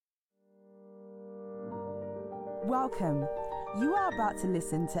Welcome. You are about to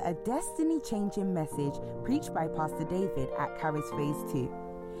listen to a destiny-changing message preached by Pastor David at Charis Phase 2.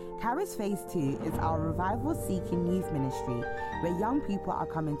 Charis Phase 2 is our revival-seeking youth ministry where young people are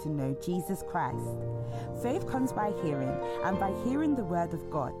coming to know Jesus Christ. Faith comes by hearing, and by hearing the word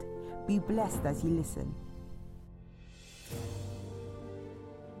of God. Be blessed as you listen.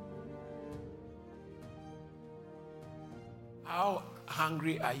 How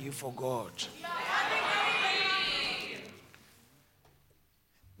hungry are you for God?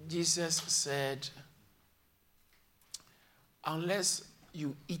 Jesus said, unless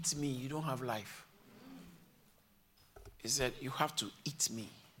you eat me, you don't have life. He said, you have to eat me.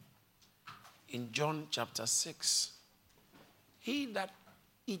 In John chapter 6, he that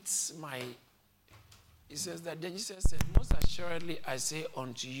eats my, he says that, then Jesus said, most assuredly I say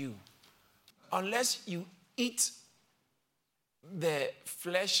unto you, unless you eat the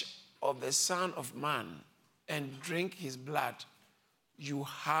flesh of the Son of Man and drink his blood, you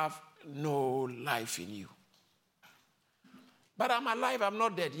have no life in you. But I'm alive, I'm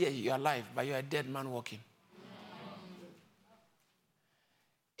not dead. Yeah, you're alive, but you're a dead man walking.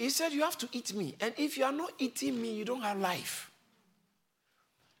 He said, you have to eat me. And if you are not eating me, you don't have life.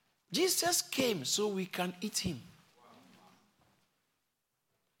 Jesus came so we can eat him.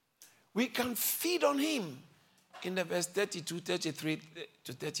 We can feed on him. In the verse 32, 33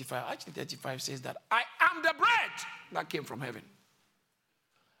 to 35, actually 35 says that, I am the bread that came from heaven.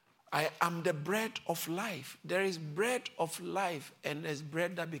 I am the bread of life. There is bread of life and there's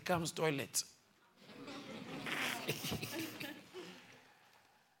bread that becomes toilet.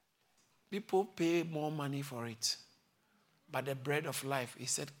 People pay more money for it. But the bread of life, he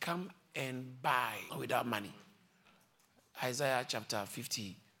said, come and buy without money. Isaiah chapter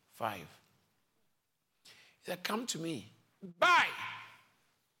 55. He said, come to me, buy.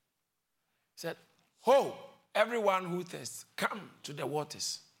 He said, ho, everyone who thirsts, come to the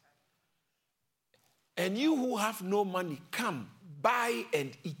waters. And you who have no money, come, buy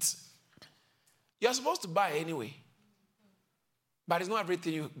and eat. You're supposed to buy anyway. But it's not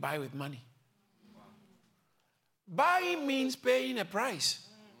everything you buy with money. Buying means paying a price.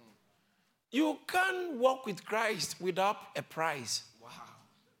 You can't walk with Christ without a price. Wow.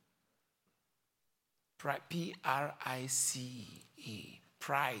 P-R-I-C-E.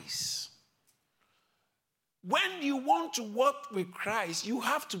 Price. When you want to walk with Christ, you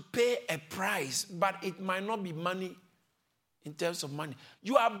have to pay a price, but it might not be money in terms of money.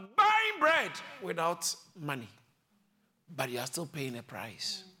 You are buying bread without money, but you are still paying a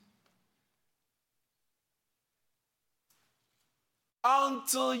price.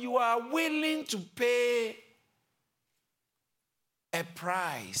 Until you are willing to pay a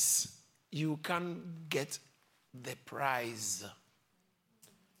price, you can't get the prize.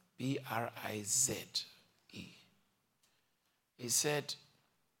 Prize. He said,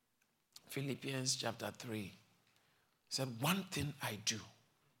 Philippians chapter 3, he said, one thing I do,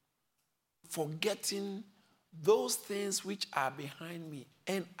 forgetting those things which are behind me,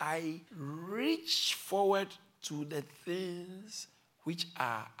 and I reach forward to the things which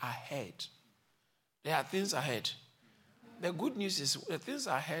are ahead. There are things ahead. The good news is the things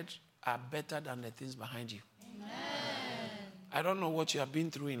ahead are better than the things behind you. Amen. I don't know what you have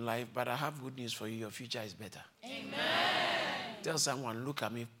been through in life, but I have good news for you. Your future is better. Amen. Tell someone, look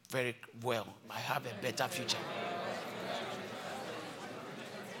at me very well. I have a better future.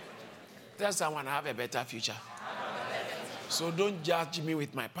 Tell someone, I have a better future. So don't judge me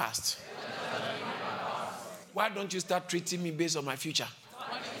with my past. Why don't you start treating me based on my future?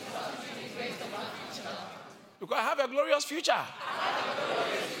 Because I have a glorious future.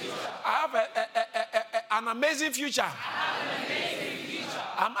 I have an amazing future.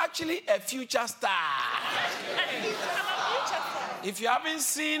 I'm actually a future star. If you haven't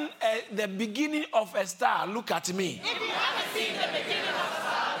seen the beginning of a star, look at me. If you haven't seen the beginning of a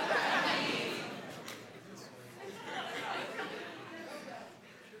star, look at me.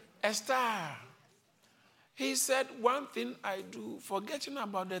 A star. He said, one thing I do, forgetting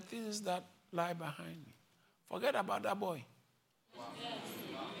about the things that lie behind me. Forget about that boy. Wow.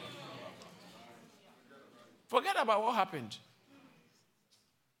 Forget about what happened.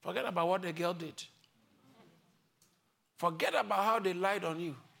 Forget about what the girl did. Forget about how they lied on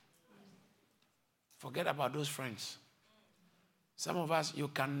you. Forget about those friends. Some of us, you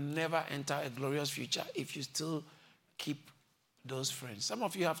can never enter a glorious future if you still keep those friends. Some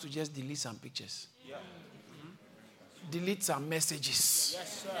of you have to just delete some pictures. Yeah. Delete some messages.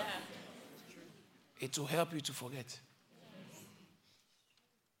 Yes, sir. It will help you to forget.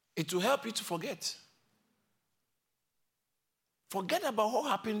 It will help you to forget. Forget about what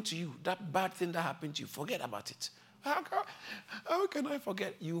happened to you, that bad thing that happened to you. Forget about it. How can I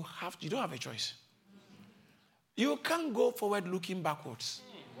forget? You don't have a choice. You can't go forward looking backwards.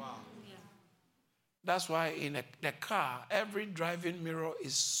 Wow. Yeah. That's why in the car, every driving mirror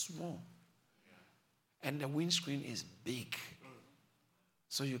is small. And the windscreen is big.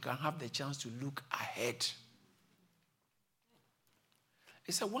 So you can have the chance to look ahead.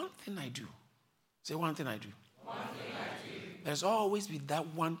 It's one thing I do. Say one thing I do. One thing I do. There's always be that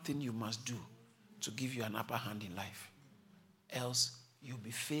one thing you must do to give you an upper hand in life. Else, you'll be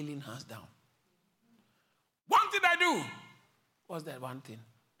failing hands down. One thing I do. What's that one thing?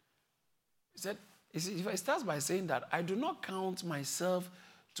 He said, it starts by saying that I do not count myself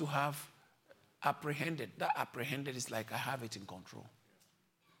to have apprehended. That apprehended is like I have it in control.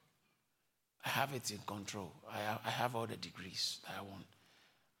 I have it in control. I have all the degrees that I want.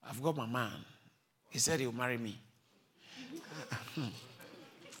 I've got my man. He said he'll marry me.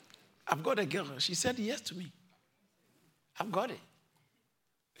 I've got a girl. She said yes to me. I've got it.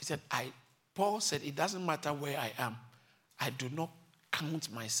 He said, Paul said, it doesn't matter where I am. I do not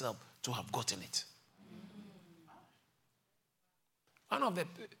count myself to have gotten it. One of the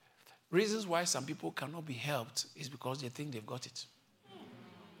reasons why some people cannot be helped is because they think they've got it.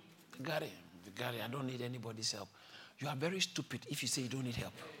 They got it. They got it. I don't need anybody's help. You are very stupid if you say you don't need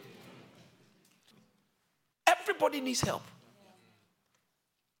help. Everybody needs help.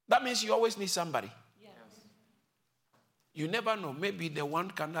 That means you always need somebody. Yes. You never know. Maybe the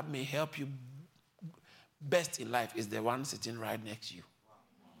one that may help you best in life is the one sitting right next to you.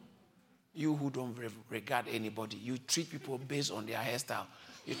 You who don't regard anybody. You treat people based on their hairstyle.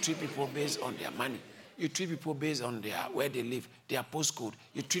 You treat people based on their money. You treat people based on where they live, their postcode.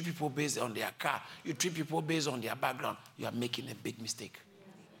 You treat people based on their car. You treat people based on their background. You are making a big mistake.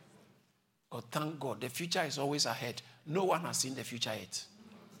 But thank God, the future is always ahead. No one has seen the future yet.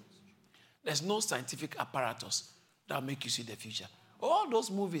 There's no scientific apparatus that will make you see the future. All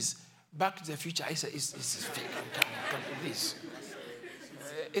those movies, Back to the Future, it's fake. Please.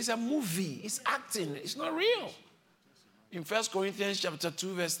 It's a movie. It's acting. It's not real. In 1 Corinthians chapter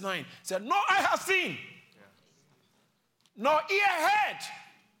 2, verse 9, it said, no eye has seen, nor ear heard,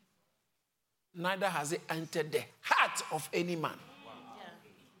 neither has it entered the heart of any man.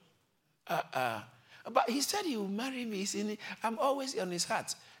 But he said he will marry me. I'm always on his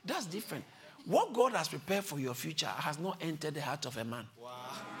heart. That's different. What God has prepared for your future has not entered the heart of a man. Wow.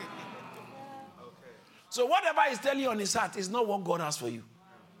 Okay. So whatever he's telling you on his heart is not what God has for you.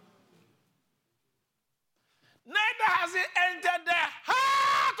 Neither has it entered the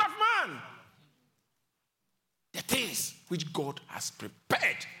heart of man. The things which God has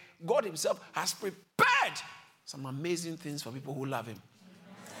prepared. God himself has prepared some amazing things for people who love him.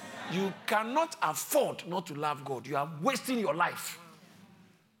 You cannot afford not to love God. You are wasting your life.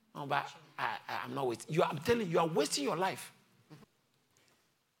 No, but I'm not wasting. I'm telling you, you are wasting your life.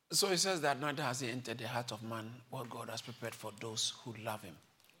 So it says that neither has it entered the heart of man what God has prepared for those who love him.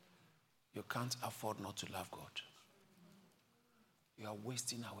 You can't afford not to love God. You are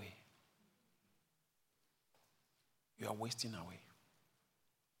wasting away. You are wasting away.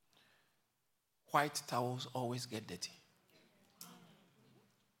 White towels always get dirty.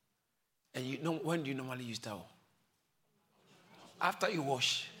 And when do you normally use towel? After you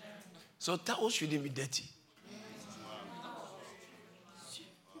wash. So towels shouldn't be dirty.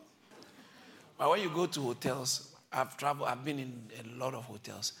 But when you go to hotels, I've been in a lot of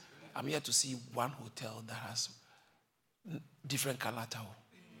hotels. I'm here to see one hotel that has different color towel.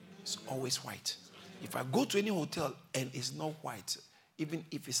 It's always white. If I go to any hotel and it's not white, even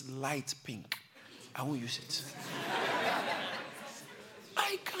if it's light pink, I won't use it.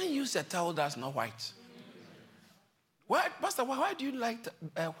 I can't use a towel that's not white. Why, Pastor, why do you like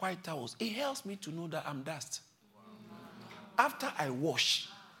white towels? It helps me to know that I'm dust. After I wash,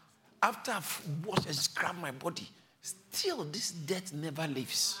 after I've washed and scrubbed my body, still this dirt never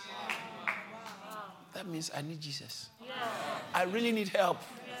leaves. That means I need Jesus. Yeah. I really need help.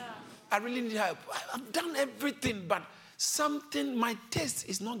 Yeah. I really need help. I've done everything, but something, my taste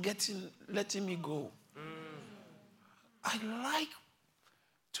is not letting me go. I like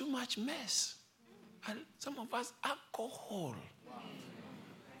too much mess. Some of us, alcohol,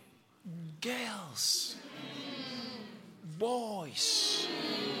 girls, boys.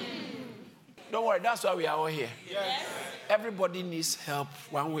 Don't worry, that's why we are all here. Yes. Everybody needs help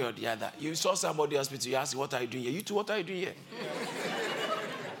one way or the other. You saw somebody in the hospital, you ask, what are you doing here? You too, what are you doing here?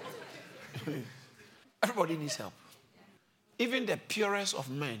 Everybody needs help. Even the purest of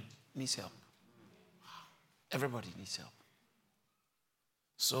men needs help. Everybody needs help.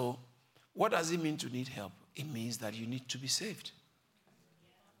 So, what does it mean to need help? It means that you need to be saved.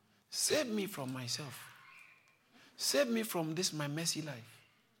 Save me from myself. Save me from this, my messy life.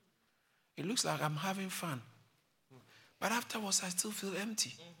 It looks like I'm having fun. But afterwards, I still feel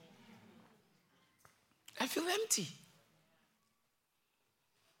empty. I feel empty.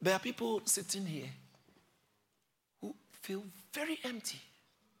 There are people sitting here who feel very empty.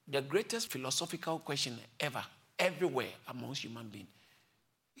 The greatest philosophical question ever, everywhere amongst human beings,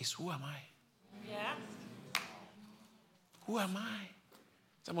 is who am I? Yeah. Who am I?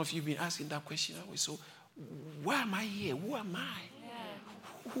 Some of you have been asking that question always. So, why am I here? Who am I?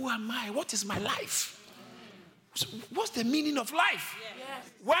 Yeah. Who am I? What is my life? What's the meaning of life?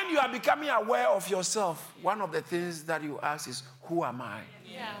 Yes. When you are becoming aware of yourself, one of the things that you ask is, who am I?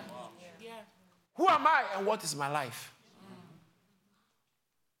 Yeah. Yeah. Who am I and what is my life?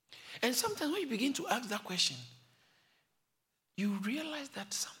 And sometimes when you begin to ask that question, you realize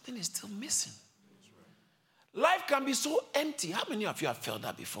that something is still missing. Life can be so empty. How many of you have felt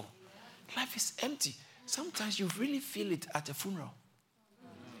that before? Life is empty. Sometimes you really feel it at a funeral.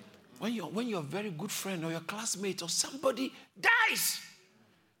 When your very good friend or your classmate or somebody dies,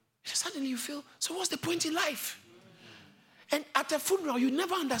 suddenly you feel, so what's the point in life? And at a funeral, you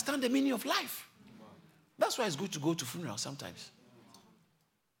never understand the meaning of life. That's why it's good to go to funerals sometimes.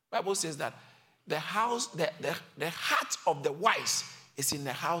 The Bible says that the heart of the wise is in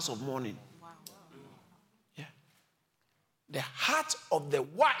the house of mourning. Yeah. The heart of the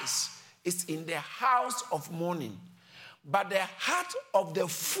wise is in the house of mourning. But the heart of the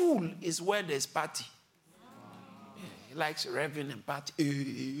fool is where there's party. Yeah, he likes revving and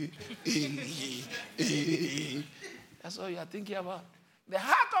party. That's all you are thinking about. The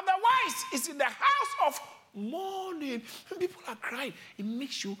heart of the wise is in the house of mourning. When people are crying, it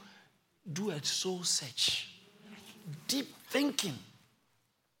makes you do a soul search. Deep thinking.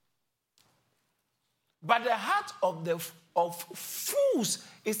 But the heart of fools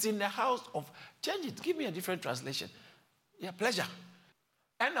is in the house of... Change it. Give me a different translation. Yeah, pleasure.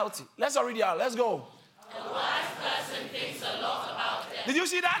 NLT. Let's all read it out. Let's go. A wise person thinks a lot about death. Did you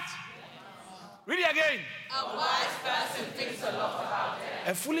see that? Read it again. A wise person thinks a lot about death.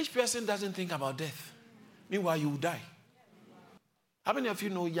 A foolish person doesn't think about death. Meanwhile, you will die. How many of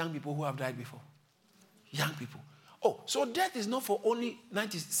you know young people who have died before? Young people. Oh, so death is not for only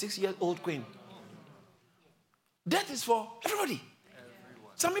 96-year-old queen. Death is for everybody.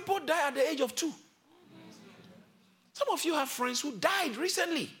 Some people die at the age of 2. Some of you have friends who died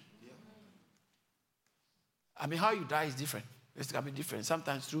recently. I mean, how you die is different. It can be different.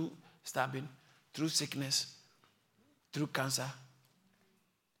 Sometimes through stabbing, through sickness, through cancer,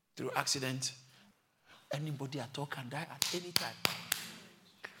 through accident. Anybody at all can die at any time.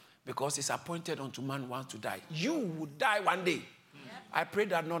 Because it's appointed unto man once to die. You will die one day. Yep. I pray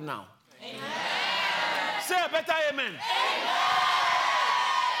that not now. Amen. Say a better amen.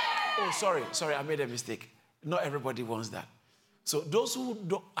 Oh, sorry, I made a mistake. Not everybody wants that. So those who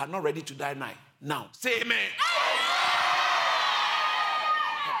are not ready to die now, say amen.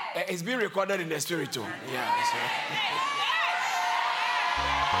 It's being recorded in the spirit too. Yeah. So.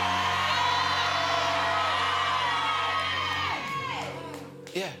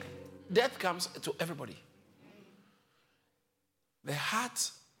 Yeah. Death comes to everybody. The heart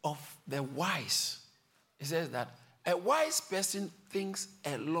of the wise, it says that a wise person thinks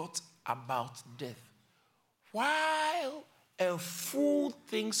a lot about death, while a fool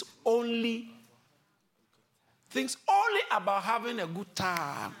thinks only about having a good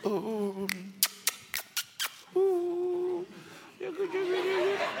time.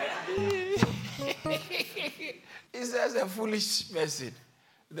 It says a foolish person.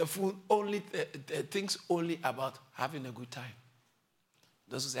 The fool only thinks only about having a good time.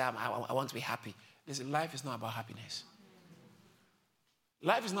 Those who say, I want to be happy. Listen, life is not about happiness.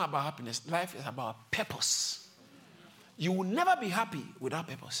 Life is not about happiness. Life is about purpose. You will never be happy without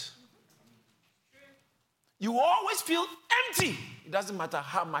purpose. You will always feel empty. It doesn't matter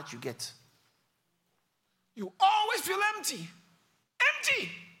how much you get. You always feel empty.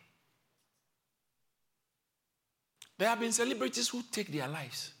 Empty. There have been celebrities who take their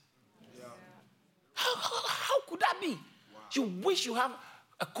lives. Yeah. How could that be? Wow. You wish you have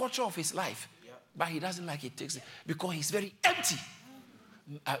a culture of his life, but he doesn't like it. Takes it because he's very empty.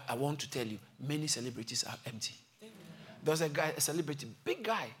 I want to tell you, many celebrities are empty. There's a celebrity, big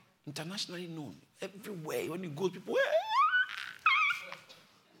guy, internationally known, everywhere. When he goes, people,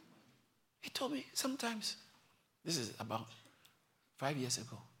 he told me sometimes, this is about 5 years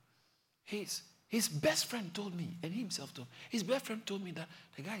ago, his best friend told me, and he himself told me, his best friend told me that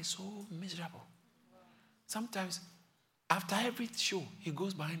the guy is so miserable. Sometimes, after every show, he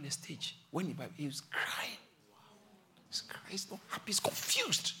goes behind the stage. When he was crying. He's crying, he's not happy, he's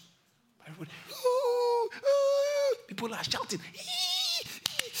confused. Everybody, ooh, ooh. People are shouting.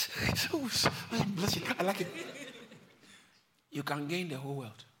 Bless you. I like it. You can gain the whole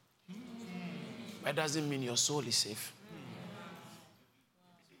world. But that doesn't mean your soul is safe.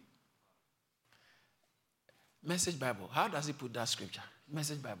 Message Bible. How does he put that scripture?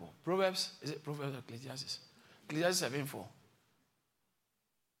 Message Bible. Proverbs. Is it Proverbs or Ecclesiastes? Ecclesiastes 7:4.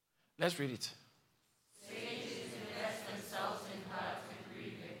 Let's read it. Sages invest themselves in hurt and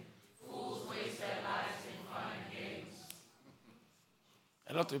grieving. Fools waste their lives in fun and games.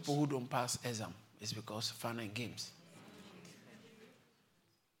 A lot of people who don't pass exam is because fun and games.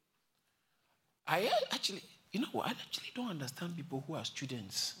 I actually, you know what? I actually don't understand people who are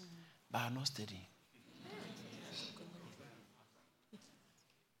students but are not studying.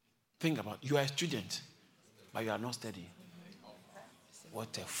 Think about it. You are a student, but you are not studying.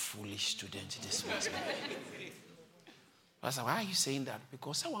 What a foolish student this must be. Pastor, why are you saying that?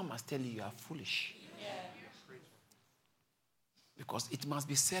 Because someone must tell you are foolish. Because it must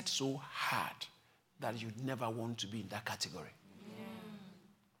be said so hard that you'd never want to be in that category.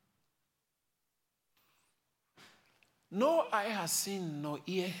 No eye has seen, no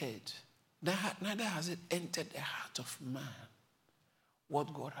ear heard, neither has it entered the heart of man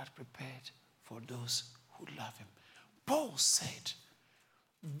what God had prepared for those who love him. Paul said,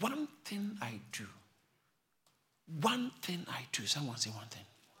 one thing I do. Someone say one thing.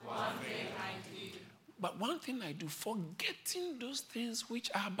 One thing I do. But one thing I do, forgetting those things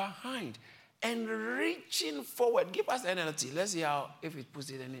which are behind and reaching forward. Give us the NLT. Let's see how, if it puts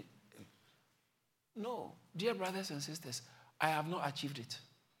it in it. No, dear brothers and sisters, I have not achieved it.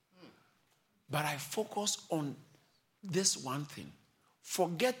 But I focus on this one thing.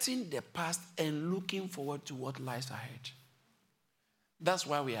 Forgetting the past and looking forward to what lies ahead. That's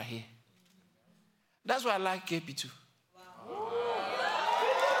why we are here. That's why I like KP2.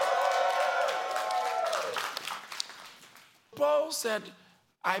 Paul said,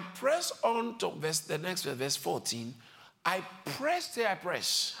 I press on to the next verse 14. I press.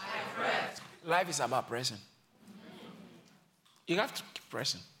 Life is about pressing. You have to keep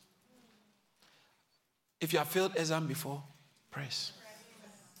pressing. If you have failed exam before, press.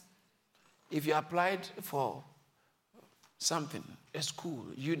 If you applied for something, a school,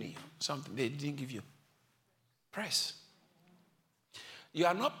 uni, something they didn't give you, press. You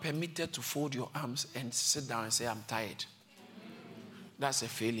are not permitted to fold your arms and sit down and say, I'm tired. That's a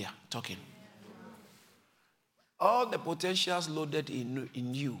failure talking. All the potentials loaded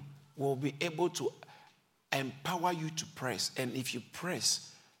in you will be able to empower you to press. And if you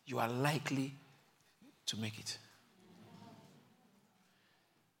press, you are likely to make it.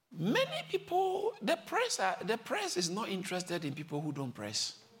 Many people, the press is not interested in people who don't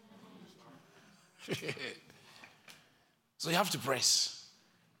press. So you have to press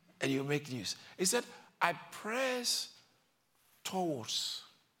and you make news. He said, I press towards.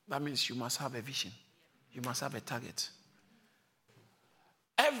 That means you must have a vision. You must have a target.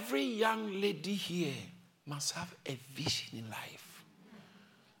 Every young lady here must have a vision in life.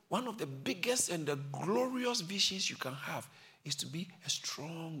 One of the biggest and the glorious visions you can have is to be a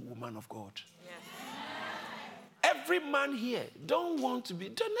strong woman of God. Yes. Every man here don't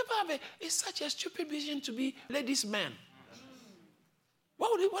never have it's such a stupid vision to be ladies' man.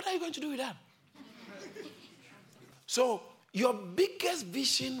 What are you going to do with that? So your biggest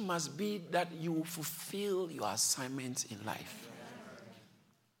vision must be that you will fulfill your assignments in life.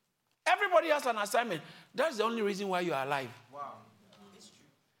 Everybody has an assignment. That's the only reason why you are alive. Wow. It's true.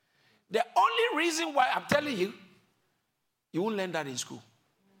 The only reason why I'm telling you, you won't learn that in school,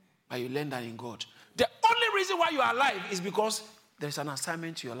 but you learn that in God. The only reason why you are alive is because there's an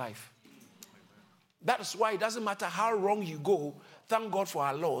assignment to your life. That's why it doesn't matter how wrong you go, thank God for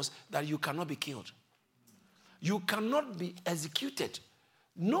our laws that you cannot be killed. You cannot be executed.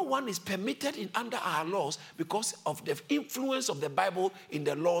 No one is permitted under our laws because of the influence of the Bible in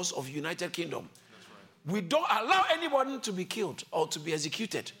the laws of United Kingdom. Right. We don't allow anyone to be killed or to be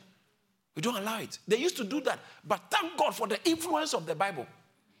executed. We don't allow it. They used to do that. But thank God for the influence of the Bible.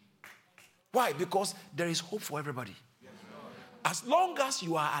 Why? Because there is hope for everybody. Yes, as long as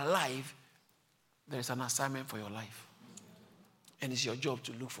you are alive, there is an assignment for your life. And it's your job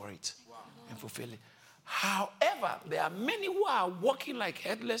to look for it and fulfill it. However, there are many who are walking like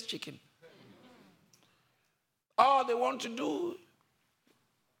headless chicken. All they want to do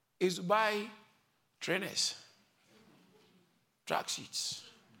is buy trainers, tracksuits.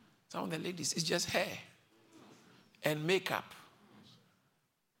 Some of the ladies, it's just hair and makeup.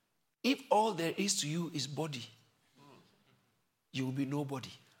 If all there is to you is body, you will be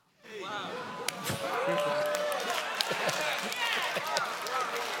nobody. Wow.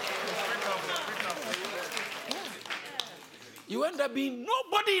 you end up being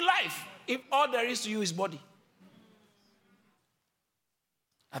nobody in life if all there is to you is body.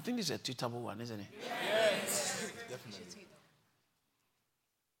 I think it's a tweetable one, isn't it? Yes. Definitely.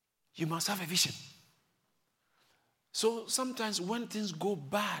 You must have a vision. So sometimes when things go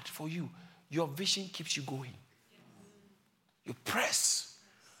bad for you, your vision keeps you going. You press.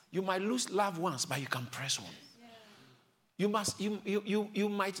 You might lose loved ones, but you can press on. You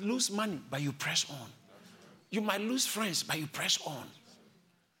might lose money, but you press on. You might lose friends, but you press on.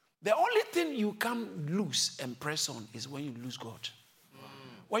 The only thing you can't lose and press on is when you lose God.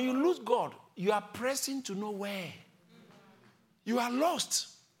 When you lose God, you are pressing to nowhere. You are lost.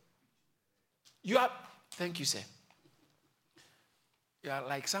 Thank you, sir. You are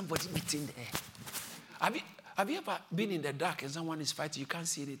like somebody beating the air. Have you ever been in the dark and someone is fighting, you can't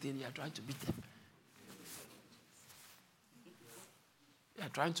see anything, you are trying to beat them? You are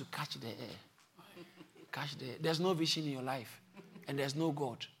trying to catch the air. There's no vision in your life, and there's no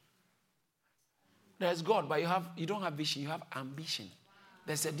God. There's God, but you don't have vision, you have ambition.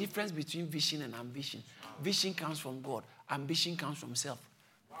 There's a difference between vision and ambition. Vision comes from God. Ambition comes from self.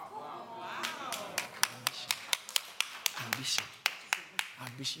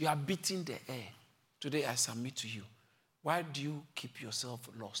 Ambition. You are beating the air. Today I submit to you. Why do you keep yourself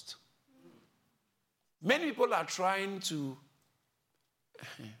lost? Many people are trying to...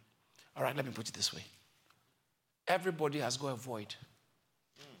 All right, let me put it this way. Everybody has got a void.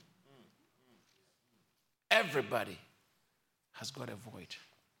 Everybody has got a void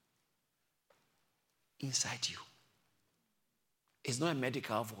inside you. It's not a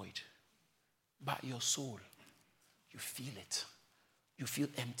medical void, but your soul, you feel it. You feel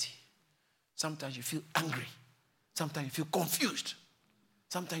empty. Sometimes you feel angry. Sometimes you feel confused.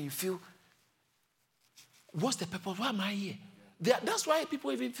 Sometimes you feel, what's the purpose? Why am I here? That's why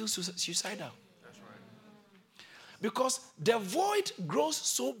people even feel suicidal. That's right. Because the void grows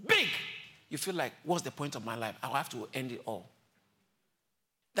so big, you feel like, what's the point of my life? I'll have to end it all.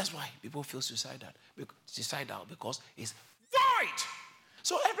 That's why people feel suicidal because it's void.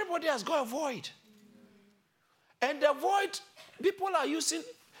 So everybody has got a void. And the void, people are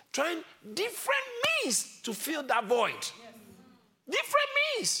trying different means to fill that void. Yes. Different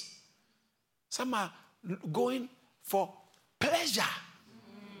means. Some are going for pleasure.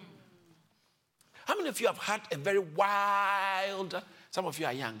 How many of you have had a very wild, some of you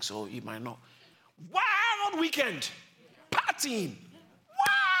are young, so you might know, wild weekend, partying.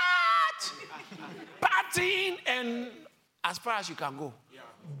 Partying and as far as you can go. Yeah.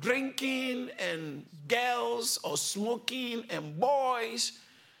 Drinking and girls or smoking and boys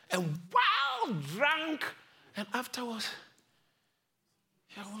and wild drunk. And afterwards,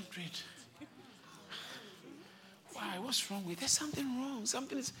 you're wondering, why? What's wrong with it? There's something wrong.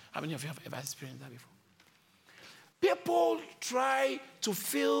 How many of you have ever experienced that before? People try to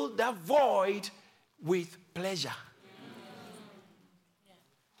fill that void with pleasure.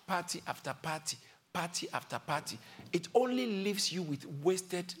 Party after party. Party after party. It only leaves you with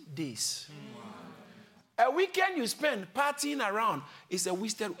wasted days. Wow. A weekend you spend partying around is a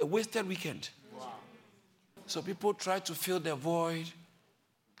wasted weekend. Wow. So people try to fill the void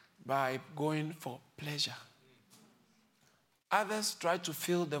by going for pleasure. Others try to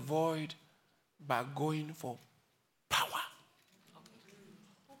fill the void by going for power.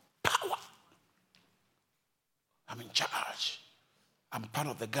 Power. I'm in charge. I'm part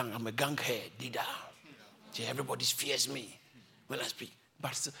of the gang. I'm a gang head, leader. See, everybody fears me when I speak.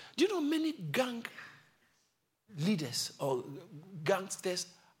 But do you know many gang leaders or gangsters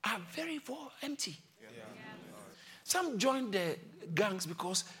are very empty? Yeah. Some join the gangs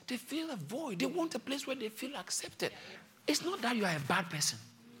because they feel a void. They want a place where they feel accepted. It's not that you are a bad person.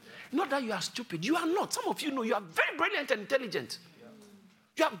 Not that you are stupid. You are not. Some of you know you are very brilliant and intelligent.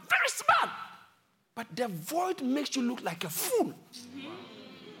 You are very smart. But the void makes you look like a fool.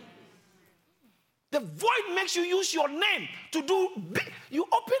 The void makes you use your name to do big. You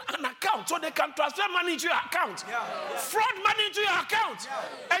open an account so they can transfer money into your account. Fraud money into your account.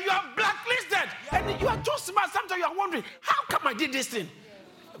 And you are blacklisted. And you are just smart. Sometimes you are wondering, how come I did this thing?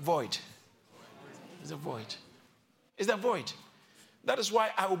 Void. It's a void. It's a void. That is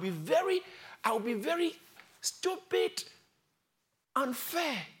why I will be very stupid,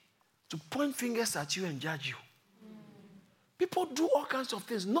 unfair to point fingers at you and judge you. People do all kinds of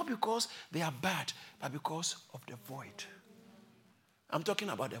things, not because they are bad, but because of the void. I'm talking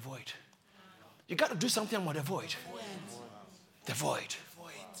about the void. You got to do something about the void. The void.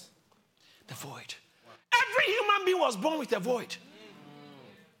 The void. Every human being was born with a void.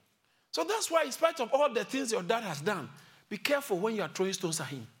 So that's why, in spite of all the things your dad has done, be careful when you are throwing stones at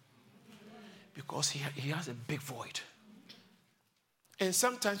him. Because he has a big void. And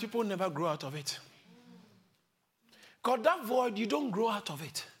sometimes people never grow out of it. Because that void, you don't grow out of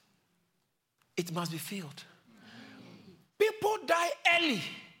it. It must be filled. People die early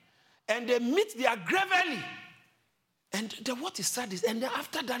and they meet their grave early. And what is sad is, and then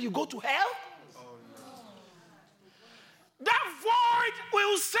after that you go to hell? Oh, no. That void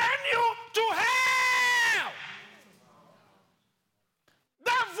will send you to hell.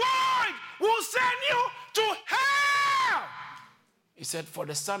 That void will send you to hell. He said, for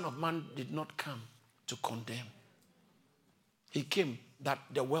the Son of Man did not come to condemn. He came that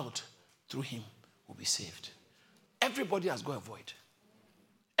the world through him will be saved. Everybody has got a void.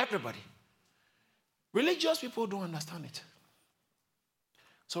 Everybody. Religious people don't understand it.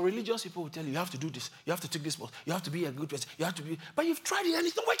 So religious people will tell you, you have to do this, you have to take this course, you have to be a good person, you have to be, but you've tried it and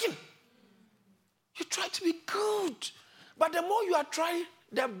it's not working. You try to be good. But the more you are trying,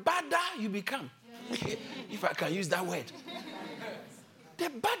 the badder you become. If I can use that word. The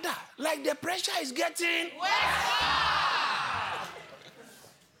badder, like the pressure is getting worse.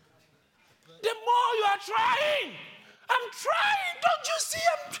 The more you are trying, I'm trying. Don't you see?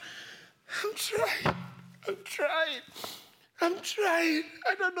 I'm trying.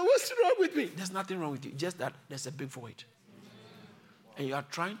 I don't know what's wrong with me. There's nothing wrong with you. Just that there's a big void. And you are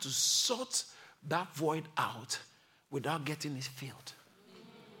trying to sort that void out without getting it filled.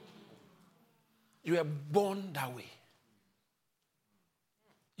 You were born that way.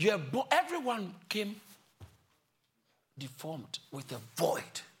 You are born. Everyone came deformed with a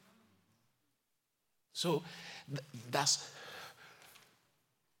void. So that's,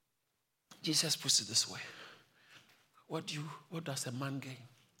 Jesus puts it this way. What does a man gain?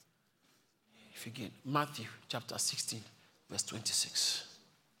 If you gain, Matthew chapter 16, verse 26.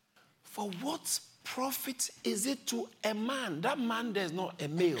 For what profit is it to a man? That man there is not a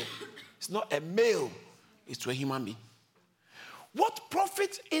male. It's not a male. It's to a human being. What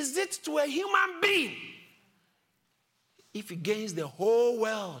profit is it to a human being if he gains the whole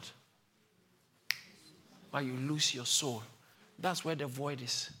world, but you lose your soul? That's where the void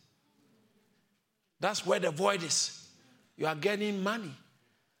is. That's where the void is. You are getting money.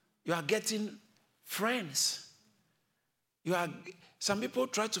 You are getting friends. Some people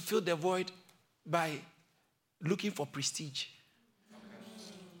try to fill the void by looking for prestige.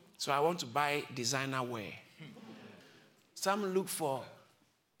 So I want to buy designer wear. Some look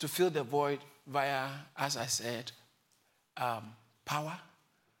to fill the void via, as I said, power,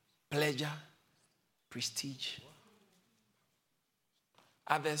 pleasure, prestige.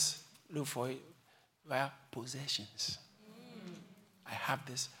 Others look for it via possessions. I have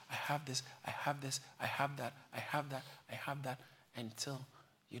this, I have this, I have this, I have that, I have that, I have that, until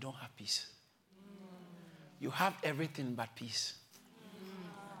you don't have peace. You have everything but peace.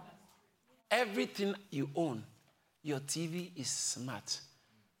 Everything you own, your TV is smart.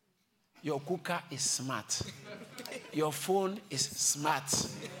 Your cooker is smart. Your phone is smart.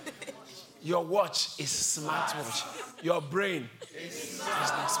 Your watch is smartwatch. Your brain is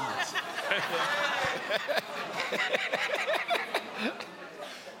not smart.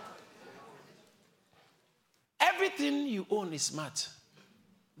 Everything you own is smart.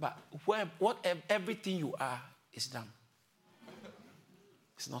 But everything you are is dumb.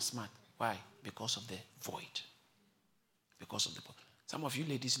 It's not smart. Why? Because of the void. Because of the void. Some of you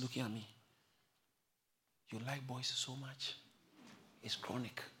ladies looking at me, you like boys so much. It's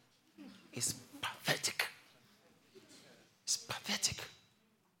chronic. It's pathetic. It's pathetic.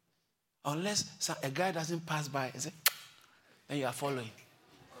 Unless a guy doesn't pass by and say, then you are following.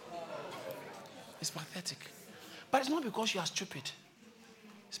 It's pathetic. But it's not because you are stupid.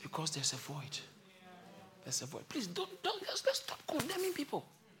 It's because there's a void. There's a void. Please let's stop condemning people.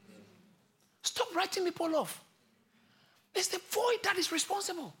 Stop writing people off. It's the void that is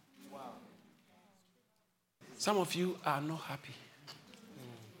responsible. Wow. Some of you are not happy.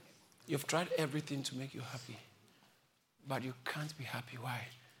 You've tried everything to make you happy. But you can't be happy. Why?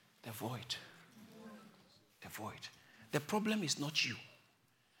 The void. The void. The problem is not you.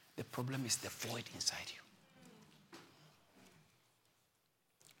 The problem is the void inside you.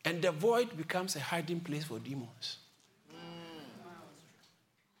 And the void becomes a hiding place for demons.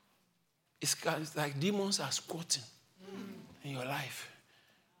 It's like demons are squatting in your life.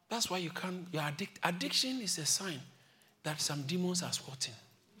 That's why you're addicted. Addiction is a sign that some demons are squatting.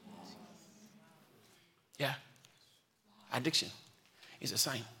 Yeah. Addiction is a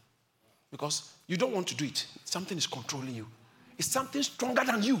sign. Because you don't want to do it. Something is controlling you. It's something stronger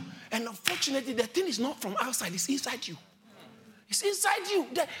than you. And unfortunately, the thing is not from outside. It's inside you. It's inside you.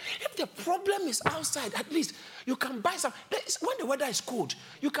 If the problem is outside, at least you can buy some. When the weather is cold,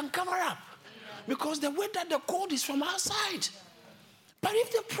 you can cover up. Because the weather, the cold is from outside. But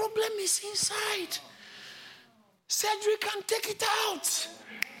if the problem is inside, surgery can take it out.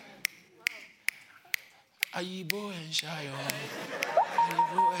 Ayibo and Shayo.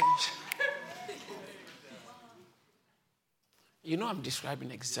 Ayibo and Shayo. You know, I'm describing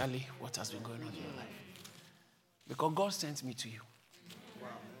exactly what has been going on in your life. Because God sent me to you.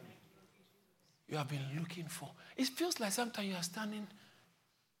 You have been looking for. It feels like sometimes you are standing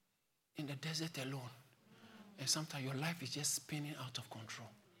in the desert alone. And sometimes your life is just spinning out of control.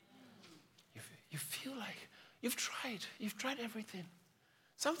 You feel like you've tried everything.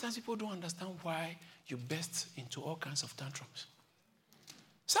 Sometimes people don't understand why you burst into all kinds of tantrums.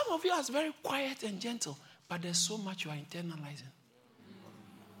 Some of you are very quiet and gentle, but there's so much you are internalizing.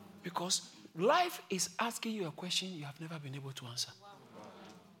 Because life is asking you a question you have never been able to answer.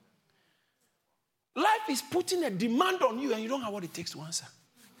 Life is putting a demand on you and you don't have what it takes to answer.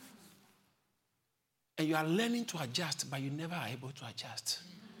 And you are learning to adjust, but you never are able to adjust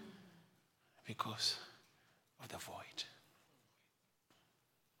because of the void.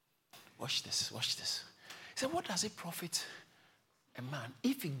 Watch this. He said, what does it profit a man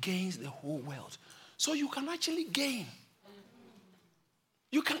if he gains the whole world? So you can actually gain.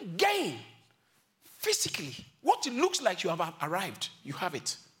 You can gain physically. What it looks like you have arrived, you have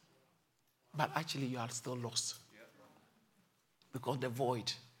it. But actually you are still lost. Because the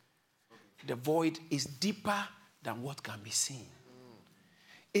void is deeper than what can be seen.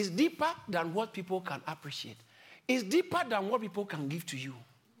 It's deeper than what people can appreciate. It's deeper than what people can give to you.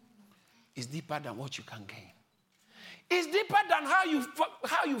 It's deeper than what you can gain. It's deeper than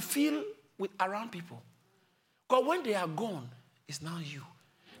how you feel around people. Because when they are gone, it's now you.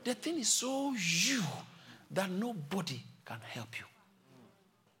 The thing is so you that nobody can help you.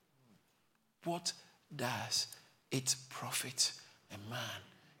 What does it profit a man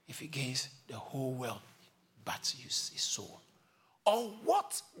if he gains the whole world but loses his soul? Or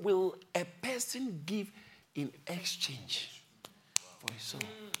what will a person give in exchange for his soul?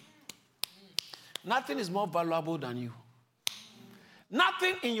 Nothing is more valuable than you.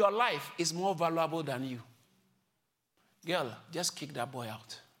 Nothing in your life is more valuable than you. Girl, just kick that boy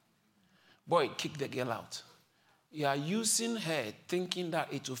out. Boy, kick the girl out. You are using her thinking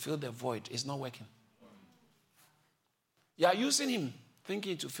that it will fill the void. It's not working. You are using him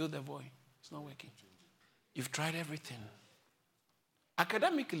thinking it will fill the void. It's not working. You've tried everything.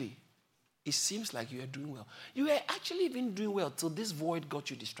 Academically, it seems like you are doing well. You were actually even doing well till this void got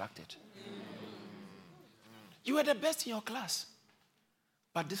you distracted. You were the best in your class.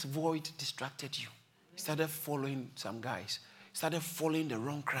 But this void distracted you. You started following some guys. You started following the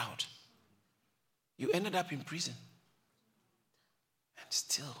wrong crowd. You ended up in prison. And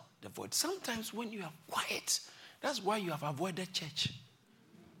still the void. Sometimes when you are quiet, that's why you have avoided church.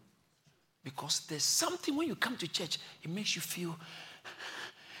 Because there's something when you come to church, it makes you feel,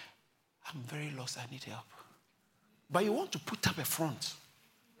 I'm very lost, I need help. But you want to put up a front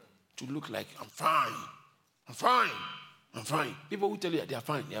to look like, I'm fine. People will tell you that they are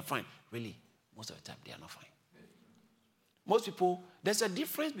fine. Really, most of the time, they are not fine. Most people, there's a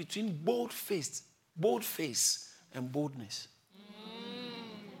difference between bold face and boldness.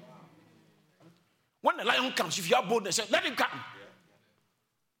 When the lion comes, if you have boldness, say, let him come.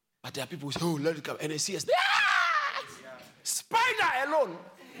 But there are people who say, oh, let it come. And they see us. Spider alone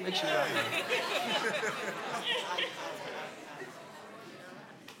makes you laugh.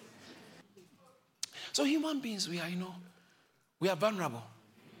 So human beings, we are vulnerable.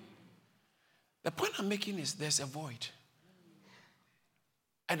 The point I'm making is there's a void.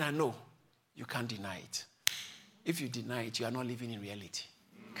 And I know you can't deny it. If you deny it, you are not living in reality.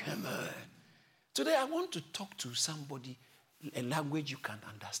 Come on. Today I want to talk to somebody a language you can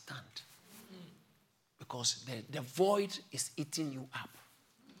understand. Because the void is eating you up.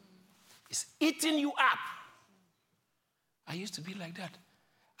 It's eating you up. I used to be like that.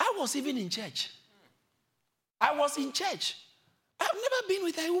 I was even in church. I was in church. I've never been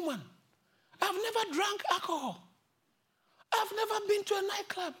with a woman. I've never drank alcohol. I've never been to a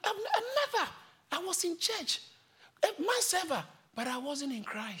nightclub. Never. I was in church. Myself, but I wasn't in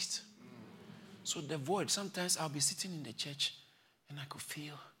Christ. So the void, sometimes I'll be sitting in the church and I could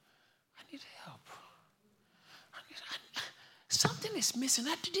feel, I need help. Something is missing.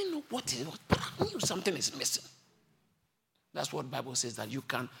 I didn't know what it was, but I knew something is missing. That's what the Bible says, that you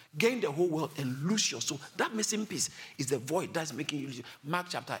can gain the whole world and lose your soul. That missing piece is the void that's making you lose. Mark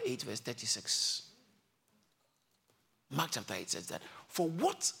chapter 8, verse 36. Mark chapter 8 says that, for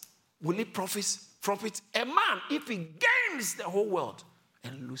what will it profit a man if he gains the whole world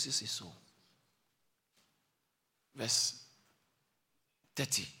and loses his soul? Verse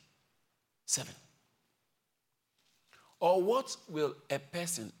 37. Or what will a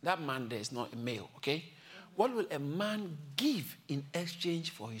person, that man there is not a male, okay? What will a man give in exchange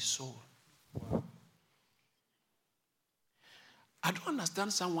for his soul? I don't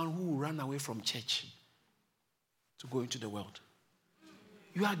understand someone who will run away from church to go into the world.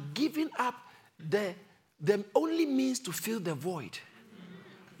 You are giving up the only means to fill the void.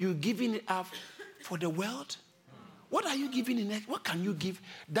 You're giving it up for the world. What are you giving in it? What can you give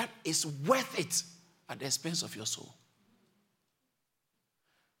that is worth it at the expense of your soul?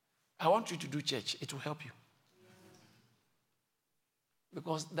 I want you to do church. It will help you.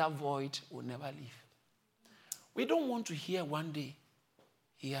 Because that void will never leave. We don't want to hear one day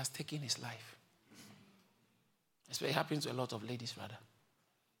he has taken his life. That's what happens to a lot of ladies, rather.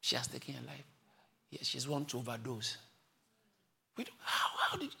 She has taken her life. Yes, she's want to overdose.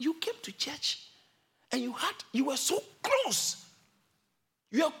 How did you came to church and you were so close.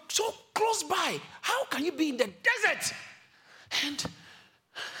 You are so close by. How can you be in the desert? And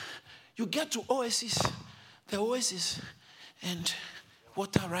you get to the oasis, and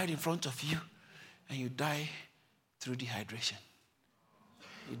water right in front of you, and you die through dehydration.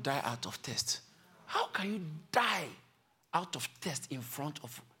 You die out of thirst. How can you die out of thirst in front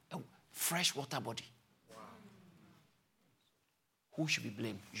of a fresh water body? Wow. Who should be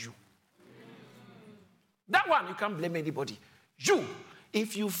blamed? You. That one, you can't blame anybody. You.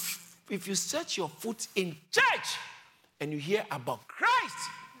 If you set your foot in church and you hear about Christ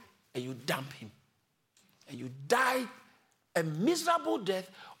and you dump him and you die a miserable death,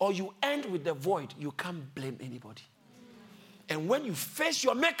 or you end with the void, you can't blame anybody. And when you face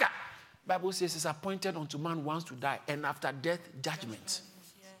your maker, Bible says it's appointed unto man once to die, and after death, judgment.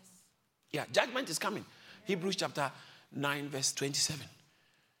 Yes. Yeah, judgment is coming. Hebrews chapter 9, verse 27.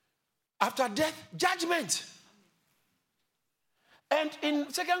 After death, judgment. And in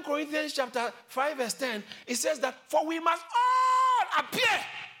 2 Corinthians chapter 5, verse 10, it says that, for we must all appear.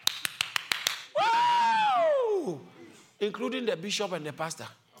 Woo! Including the bishop and the pastor.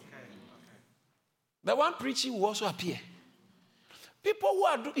 Okay. The one preaching will also appear. People who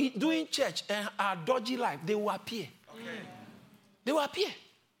are doing church and are dodgy life, they will appear. Okay. They will appear.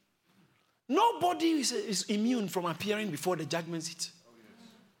 Nobody is immune from appearing before the judgment seat.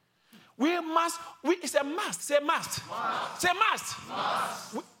 It's a must. Say must. Must. Say must.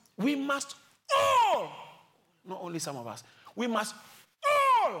 Must. We must all, not only some of us, we must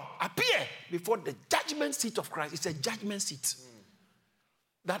all appear before the judgment seat of Christ. It's a judgment seat.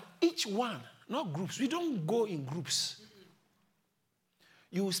 That each one, not groups, we don't go in groups.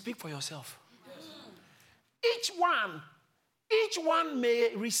 You will speak for yourself. Each one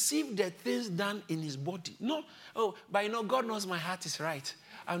may receive the things done in his body. No, but God knows my heart is right.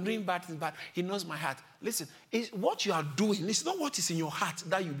 I'm doing bad things, but he knows my heart. Listen, it's what you are doing. It's not what is in your heart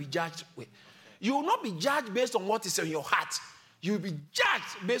that you'll be judged with. You will not be judged based on what is in your heart. You will be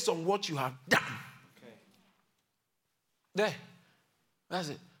judged based on what you have done. Okay. There. That's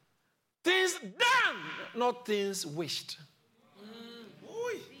it. Things done, not things wished.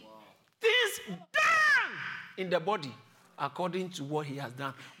 Things done in the body according to what he has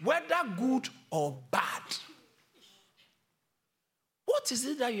done, whether good or bad. What is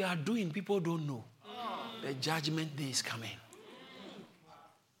it that you are doing people don't know? The judgment day is coming.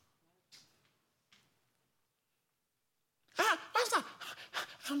 Pastor,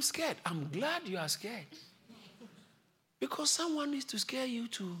 I'm scared. I'm glad you are scared. Because someone needs to scare you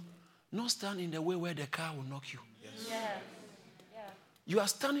to not stand in the way where the car will knock you. Yes. Yeah. You are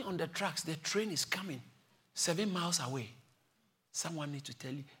standing on the tracks. The train is coming 7 miles away. Someone needs to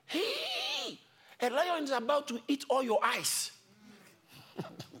tell you, hey, a lion is about to eat all your eyes.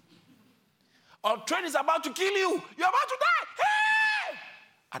 Or train is about to kill you. You're about to die. Hey!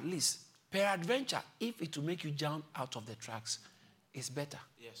 At least, peradventure, if it will make you jump out of the tracks, it's better.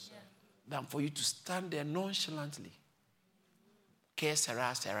 Yes. Than for you to stand there nonchalantly. Que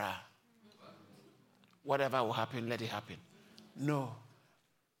sera, sera. Whatever will happen, let it happen. No.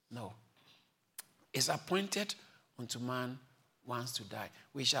 It's appointed unto man once to die.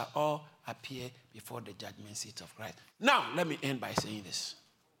 We shall all appear before the judgment seat of Christ. Now, let me end by saying this.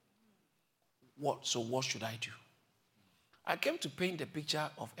 What should I do? I came to paint the picture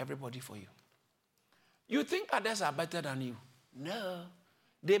of everybody for you. You think others are better than you? No.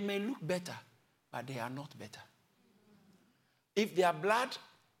 They may look better, but they are not better. If their blood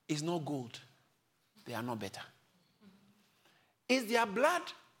is not gold, they are not better. If their blood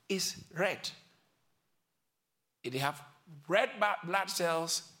is red, they have red blood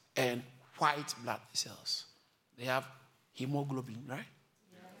cells and white blood cells. They have hemoglobin, right?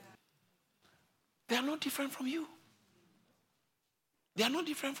 Yeah. They are not different from you. They are not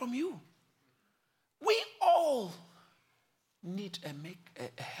different from you. We all need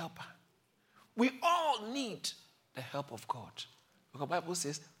a helper. We all need the help of God. Because the Bible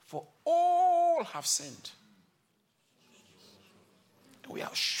says, for all have sinned.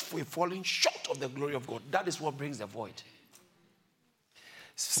 We're falling short of the glory of God. That is what brings the void.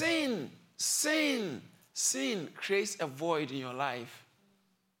 Sin creates a void in your life.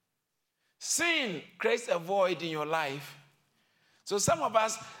 Sin creates a void in your life. So some of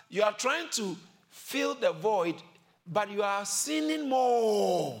us, you are trying to fill the void, but you are sinning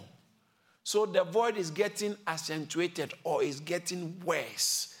more. So the void is getting accentuated, or is getting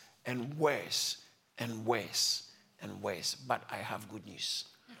worse and worse and worse and worse. But I have good news.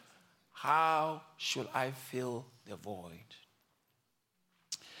 How should I fill the void?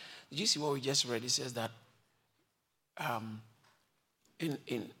 Did you see what we just read? It says that I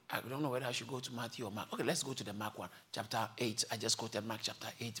don't know whether I should go to Matthew or Mark. Okay, let's go to the Mark one, chapter 8. I just quoted Mark chapter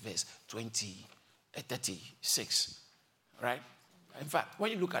 8, verse 36. Right? In fact,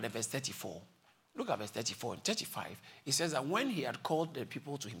 when you look at the verse 34, look at verse 34 and 35, it says that when he had called the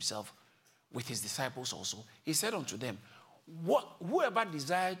people to himself with his disciples also, he said unto them, whoever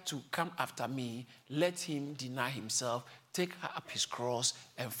desired to come after me, let him deny himself, take up his cross,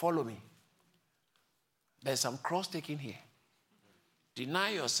 and follow me. There's some cross taking here.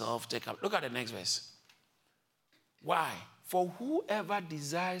 Deny yourself, take up. Look at the next verse. Why? For whoever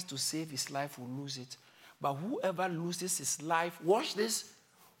desires to save his life will lose it. But whoever loses his life, watch this,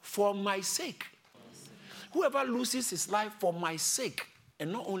 for my sake. Whoever loses his life for my sake,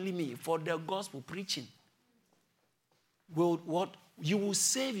 and not only me, for the gospel preaching, you will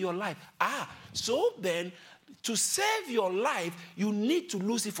save your life. So then, to save your life, you need to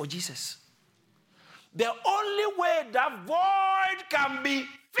lose it for Jesus. The only way that void can be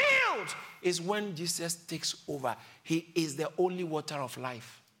filled is when Jesus takes over. He is the only water of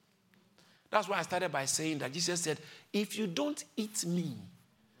life. That's why I started by saying that Jesus said, if you don't eat me,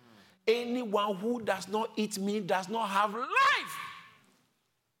 anyone who does not eat me does not have life.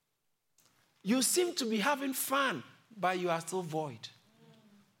 You seem to be having fun, but you are still void.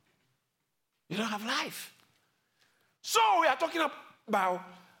 You don't have life. So we are talking about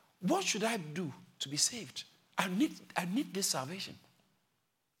what should I do to be saved? I need this salvation.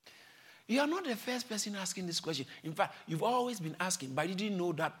 You are not the first person asking this question. In fact, you've always been asking, but you didn't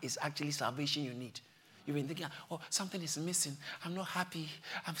know that it's actually salvation you need. You've been thinking, something is missing. I'm not happy.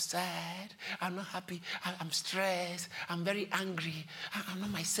 I'm sad. I'm not happy. I'm stressed. I'm very angry. I'm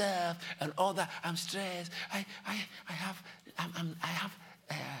not myself and all that. I'm stressed. I have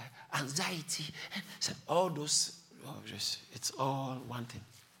anxiety. So all those, it's all one thing.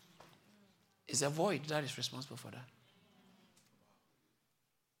 It's a void that is responsible for that.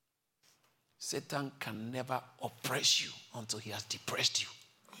 Satan can never oppress you until he has depressed you.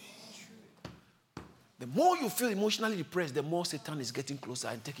 The more you feel emotionally depressed, the more Satan is getting closer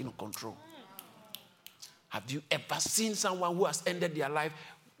and taking control. Have you ever seen someone who has ended their life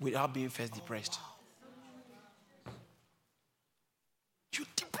without being first depressed? You're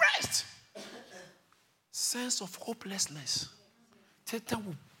depressed. Sense of hopelessness. Satan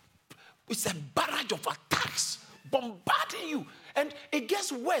will, it's a barrage of attacks bombarding you. And it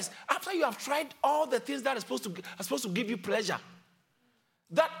gets worse after you have tried all the things that are supposed to give you pleasure.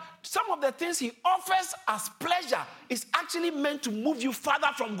 That some of the things he offers as pleasure is actually meant to move you farther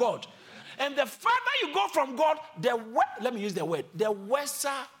from God. And the farther you go from God, let me use the word, the worse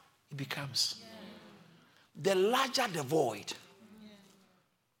it becomes. Yeah. The larger the void.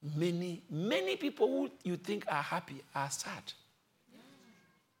 Yeah. Many people who you think are happy are sad. Yeah.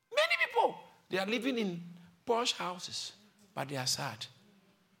 Many people, they are living in posh houses, but they are sad.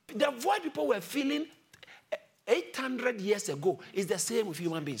 The void people were feeling 800 years ago is the same with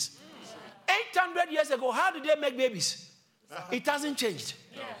human beings. 800 years ago, how did they make babies? It hasn't changed.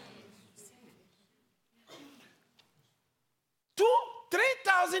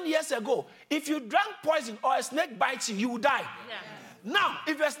 3,000 years ago, if you drank poison or a snake bites you, you will die. Yeah. Now,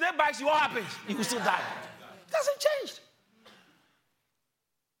 if a snake bites you, what happens? You will still die. It hasn't changed.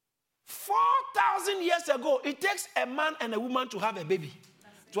 4,000 years ago, it takes a man and a woman to have a baby,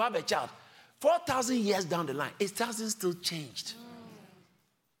 to have a child. 4,000 years down the line, it hasn't still changed.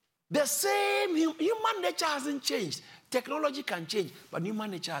 The same human nature hasn't changed. Technology can change, but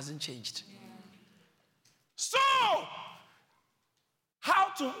human nature hasn't changed. So, how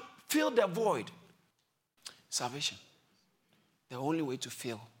to fill the void? Salvation. The only way to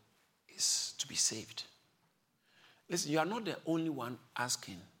fill is to be saved. Listen, you are not the only one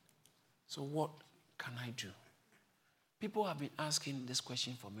asking, so what can I do? People have been asking this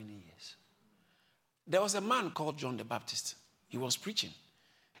question for many years. There was a man called John the Baptist. He was preaching.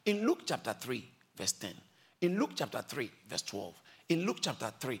 In Luke chapter 3, verse 10, In Luke chapter 3, verse 12. In Luke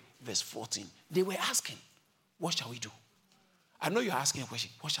chapter 3, verse 14. They were asking, what shall we do? I know you're asking a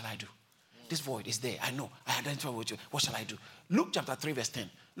question. What shall I do? This void is there. I know. I identify with you. What shall I do? Luke chapter 3, verse 10.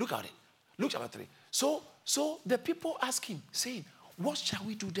 Look at it. Luke chapter 3. So the people ask him, saying, what shall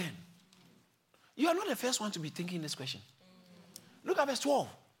we do then? You are not the first one to be thinking this question. Look at verse 12.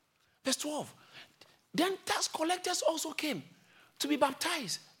 Verse 12. Then tax collectors also came to be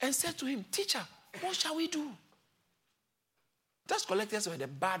baptized and said to him, Teacher, what shall we do? Tax collectors were the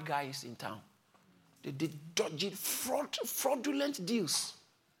bad guys in town. They did dodgy, fraudulent deals.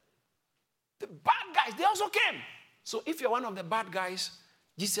 The bad guys, they also came. So if you're one of the bad guys,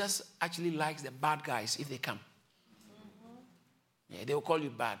 Jesus actually likes the bad guys if they come. Yeah, they will call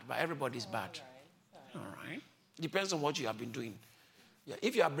you bad, but everybody's bad. All right. Depends on what you have been doing. Yeah,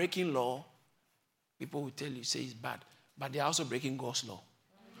 if you are breaking law, people will tell you, say it's bad. But they are also breaking God's law.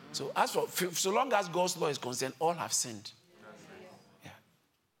 So so long as God's law is concerned, all have sinned. Yeah.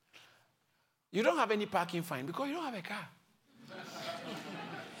 You don't have any parking fine because you don't have a car.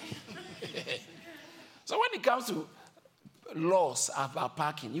 So when it comes to laws about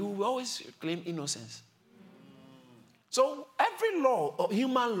parking, you will always claim innocence. So every law, or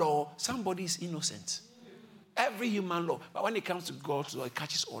human law, somebody is innocent. Every human law. But when it comes to God's law, it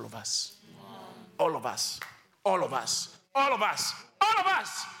catches all of us. All of us. All of us. All of us. All of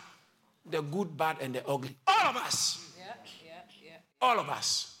us. The good, bad, and the ugly. All of us. Yeah. All of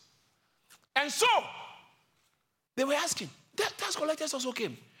us. And so, they were asking. The tax collectors also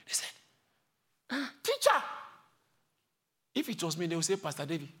came. They said, Teacher. If it was me, they would say, Pastor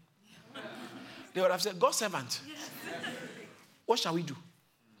David. They would have said, God's servant. What shall we do?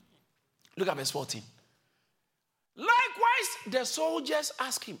 Look at verse 14. Likewise, the soldiers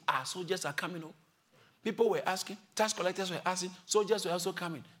asked him. Soldiers are coming. People were asking. Tax collectors were asking. Soldiers were also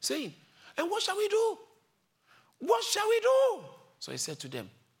coming. Saying, and what shall we do? What shall we do? So he said to them,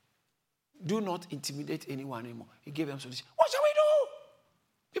 do not intimidate anyone anymore. He gave them solution. What shall we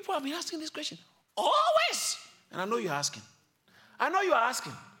do? People have been asking this question. Always. And I know you're asking. I know you are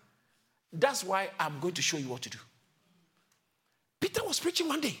asking. That's why I'm going to show you what to do. Peter was preaching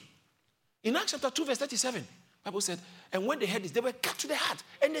one day. In Acts chapter 2, verse 37, the Bible said, and when they heard this, they were cut to the heart.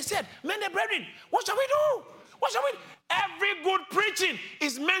 And they said, men and brethren, what shall we do? What shall we do? Every good preaching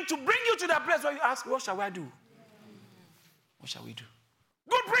is meant to bring you to that place where you ask, what shall I do? What shall we do?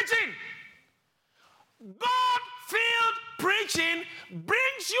 Good preaching. God-filled preaching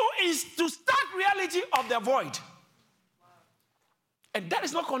brings you into stark reality of the void. And that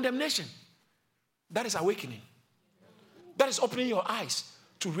is not condemnation. That is awakening. That is opening your eyes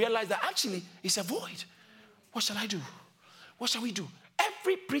to realize that actually it's a void. What shall I do? What shall we do?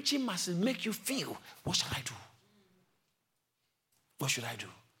 Every preaching must make you feel, what shall I do? What should I do?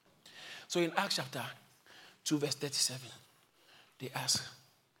 So in Acts chapter 2, verse 37, they ask,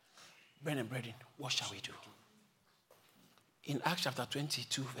 brethren, what shall we do? In Acts chapter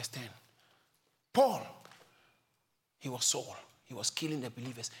 22, verse 10, Paul, he was Saul. He was killing the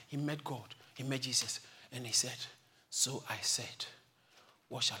believers. He met God. He met Jesus. And he said, so I said,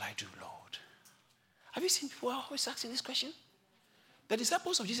 what shall I do, Lord? Have you seen people always asking this question? The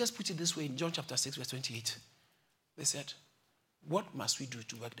disciples of Jesus put it this way in John chapter 6, verse 28. They said, what must we do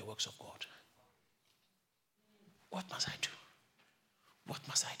to work the works of God? What must I do? What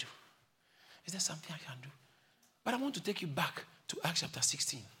must I do? Is there something I can do? But I want to take you back to Acts chapter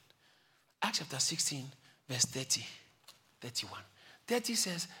 16. Acts chapter 16, verse 30, 31. 30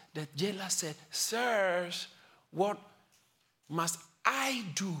 says, the jailer said, sirs, what must I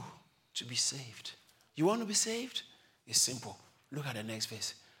do to be saved? You want to be saved? It's simple. Look at the next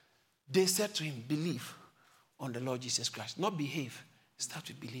verse. They said to him, believe on the Lord Jesus Christ. Not behave. Start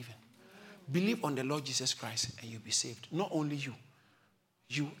with believing. Believe on the Lord Jesus Christ and you'll be saved. Not only you.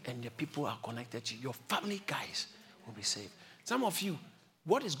 You and the people who are connected to you. Your family guys will be saved. Some of you,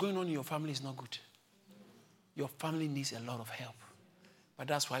 what is going on in your family is not good. Your family needs a lot of help. But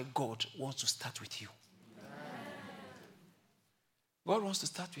that's why God wants to start with you. God wants to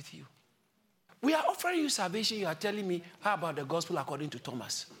start with you. We are offering you salvation. You are telling me, how about the gospel according to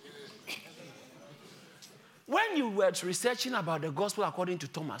Thomas? When you were researching about the gospel according to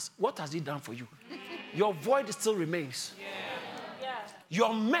Thomas, what has it done for you? Your void still remains.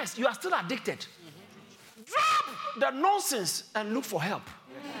 Your mess, you are still addicted. Drop the nonsense and look for help.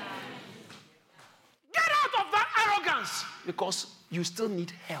 Get out of that arrogance because you still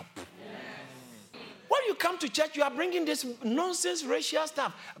need help. When you come to church, you are bringing this nonsense racial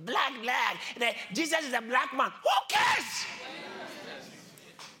stuff. Black. Jesus is a black man. Who cares?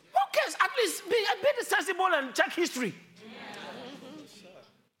 Who cares? At least be sensible and check history.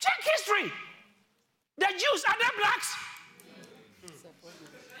 Check history. The Jews, are they blacks?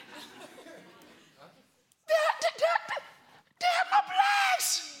 They are not blacks.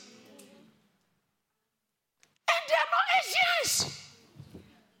 And they are not Asians.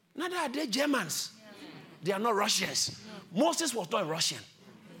 Neither are they Germans. They are not Russians. Moses was not Russian.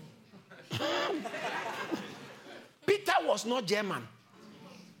 Peter was not German.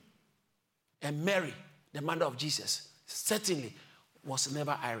 And Mary, the mother of Jesus, certainly was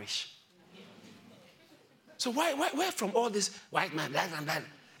never Irish. So where from all this white man, that and that?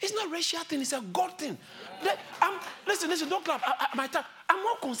 It's not a racial thing, it's a God thing. Listen, don't clap. I'm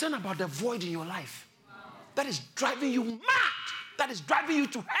more concerned about the void in your life that is driving you mad, that is driving you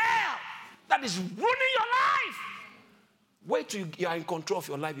to hell, that is ruining your life. Wait till you are in control of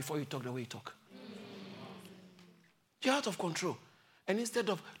your life before you talk the way you talk. You're out of control. And instead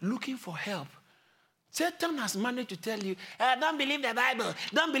of looking for help, Satan has managed to tell you, don't believe the Bible.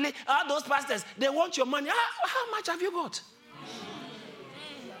 Don't believe all those pastors. They want your money. How much have you got?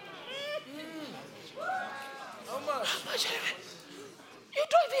 How much? You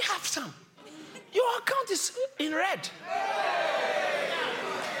don't even have some. Your account is in red.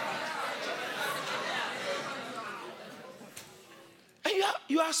 And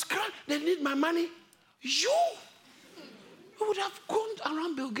you are scratching. They need my money. You would have gone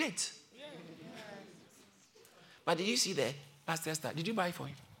around Bill Gates. But did you see there, Pastor Esther, did you buy it for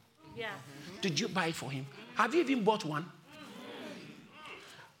him? Yeah. Did you buy it for him? Have you even bought one?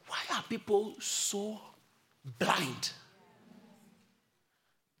 Why are people so blind?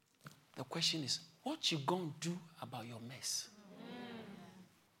 The question is, what you going to do about your mess?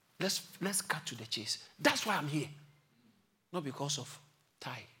 Let's cut to the chase. That's why I'm here. Not because of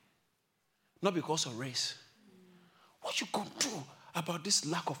tie. Not because of race. What you going to do about this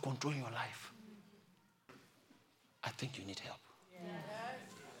lack of control in your life? I think you need help. Yes.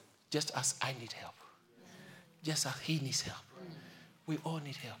 Just as I need help. Just as he needs help. We all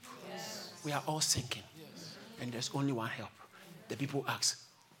need help. Yes. We are all sinking. Yes. And there's only one help. The people ask,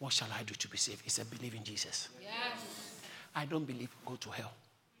 what shall I do to be saved? He said, believe in Jesus. Yes. I don't believe, go to hell.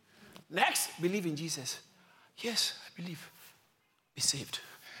 Next, believe in Jesus. Yes, I believe. Be saved.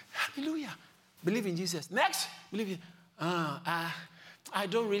 Hallelujah. Believe in Jesus. Next, believe in I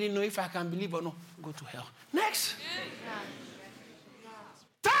don't really know if I can believe or not. Go to hell. Next.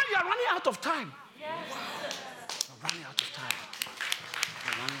 Time, you are running out of time. You're running out of time.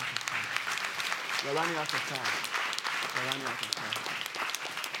 You're running out of time. You're running out of time. You're running out of time.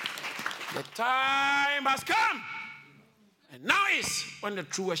 The time has come. And now is when the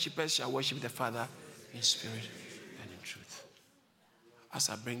true worshippers shall worship the Father in spirit and in truth. As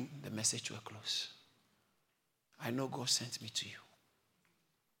I bring the message to a close, I know God sent me to you.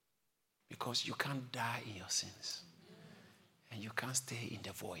 Because you can't die in your sins. And you can't stay in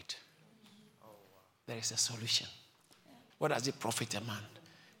the void. There is a solution. What does it profit a man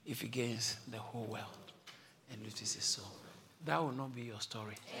if he gains the whole world and loses his soul? That will not be your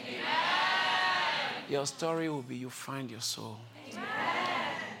story. Amen. Your story will be you find your soul. Amen.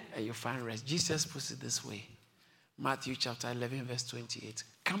 And you find rest. Jesus puts it this way. Matthew chapter 11 verse 28.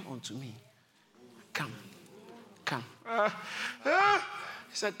 Come unto me. Come.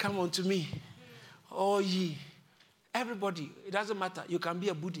 He said, come unto me, all ye. Everybody, it doesn't matter. You can be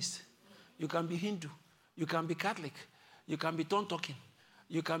a Buddhist. You can be Hindu. You can be Catholic. You can be tongue-talking.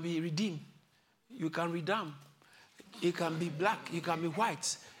 You can be redeemed. You can redeem. You can be black. You can be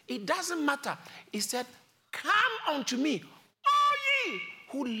white. It doesn't matter. He said, come unto me, all ye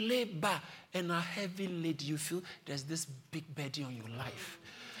who labor and are heavy laden. You feel there's this big burden on your life.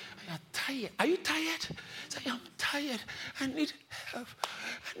 You're tired. Are you tired? Say, I'm tired. I need help.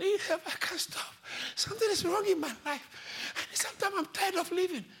 I can't stop. Something is wrong in my life. And sometimes I'm tired of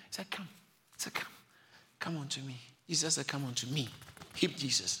living. He said, come. He said, come. Come unto me. Jesus said, come unto me. Him,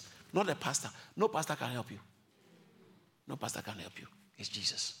 Jesus. Not a pastor. No pastor can help you. No pastor can help you. It's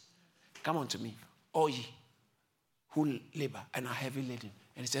Jesus. Come unto me, all ye who labor and are heavy laden.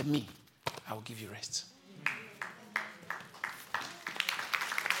 And he said, me, I will give you rest.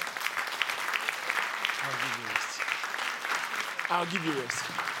 I'll give you rest.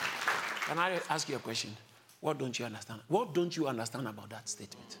 Can I ask you a question? What don't you understand? What don't you understand about that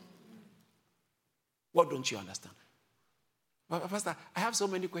statement? What don't you understand? Well, Pastor, I have so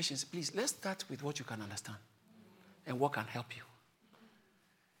many questions. Please, let's start with what you can understand and what can help you.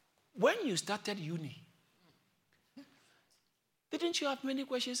 When you started uni, didn't you have many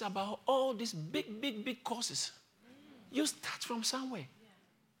questions about all these big courses? You start from somewhere.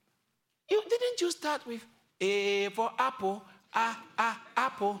 Didn't you start with A for apple,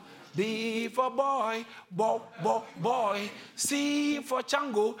 apple, B for boy, boy, C for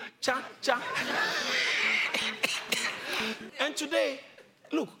chango, cha. And today,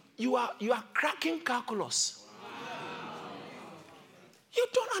 look, you are cracking calculus. You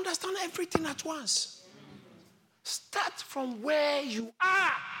don't understand everything at once. Start from where you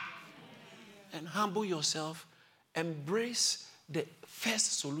are and humble yourself. Embrace the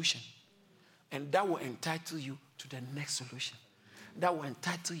first solution. And that will entitle you to the next solution. That will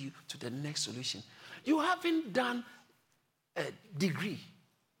entitle you to the next solution. You haven't done a degree.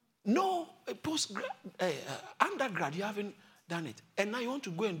 No, undergrad, you haven't done it. And now you want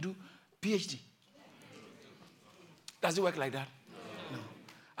to go and do PhD. Does it work like that? No.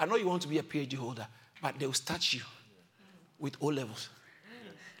 I know you want to be a PhD holder, but they'll start you with O levels.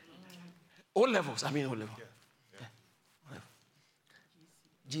 O levels. Yeah.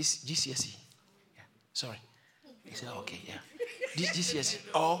 GCSE. Yeah. Sorry. He said, okay, yeah. GCSE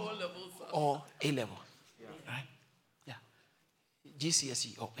or A level. Right? Yeah.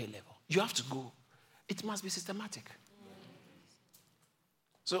 GCSE or A level. You have to go. It must be systematic.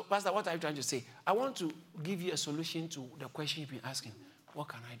 So, Pastor, what are you trying to say? I want to give you a solution to the question you've been asking. What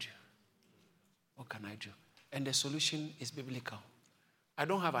can I do? What can I do? And the solution is biblical. I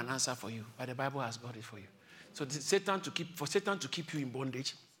don't have an answer for you, but the Bible has got it for you. So for Satan to keep you in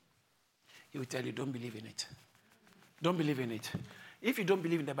bondage, he will tell you, don't believe in it. Don't believe in it. If you don't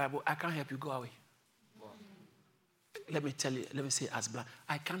believe in the Bible, I can't help you. Go away. Let me say as blunt,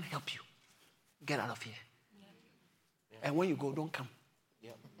 I can't help you. Get out of here. Yeah. And when you go, don't come.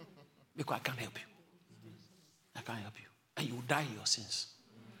 Yeah. Because I can't help you. I can't help you. And you will die in your sins.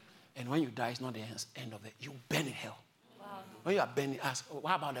 And when you die, it's not the end of it. You burn in hell. Wow. When you are burning, ask,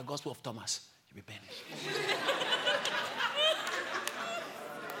 what about the Gospel of Thomas? You'll be burning.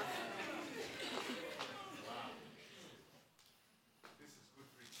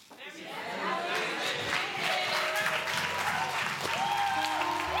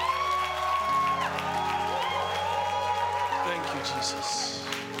 Thank you, Jesus.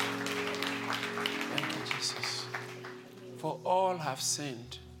 Thank you, Jesus. For all have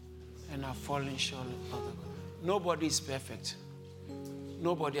sinned and have fallen short of the God. Nobody is perfect.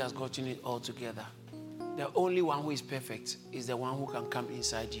 Nobody has gotten it all together. The only one who is perfect is the one who can come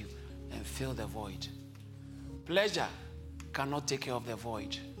inside you and fill the void. Pleasure cannot take care of the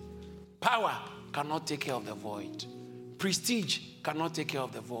void. Power cannot take care of the void. Prestige cannot take care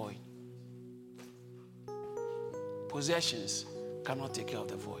of the void. Possessions cannot take care of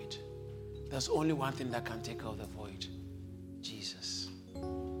the void. There's only one thing that can take care of the void. Jesus.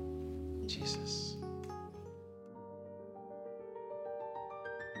 Jesus.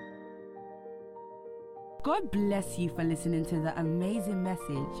 God bless you for listening to the amazing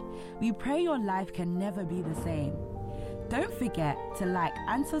message. We pray your life can never be the same. Don't forget to like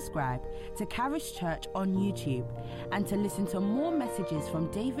and subscribe to Charis Church on YouTube and to listen to more messages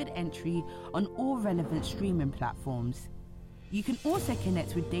from David Antwi on all relevant streaming platforms. You can also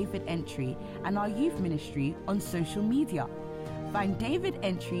connect with David Antwi and our youth ministry on social media. Find David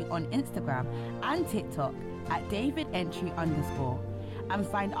Antwi on Instagram and TikTok at DavidAntwi_. And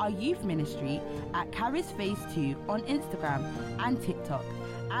find our youth ministry at Charis Phase 2 on Instagram and TikTok,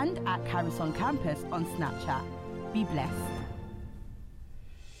 and at Charis on Campus on Snapchat. Be blessed.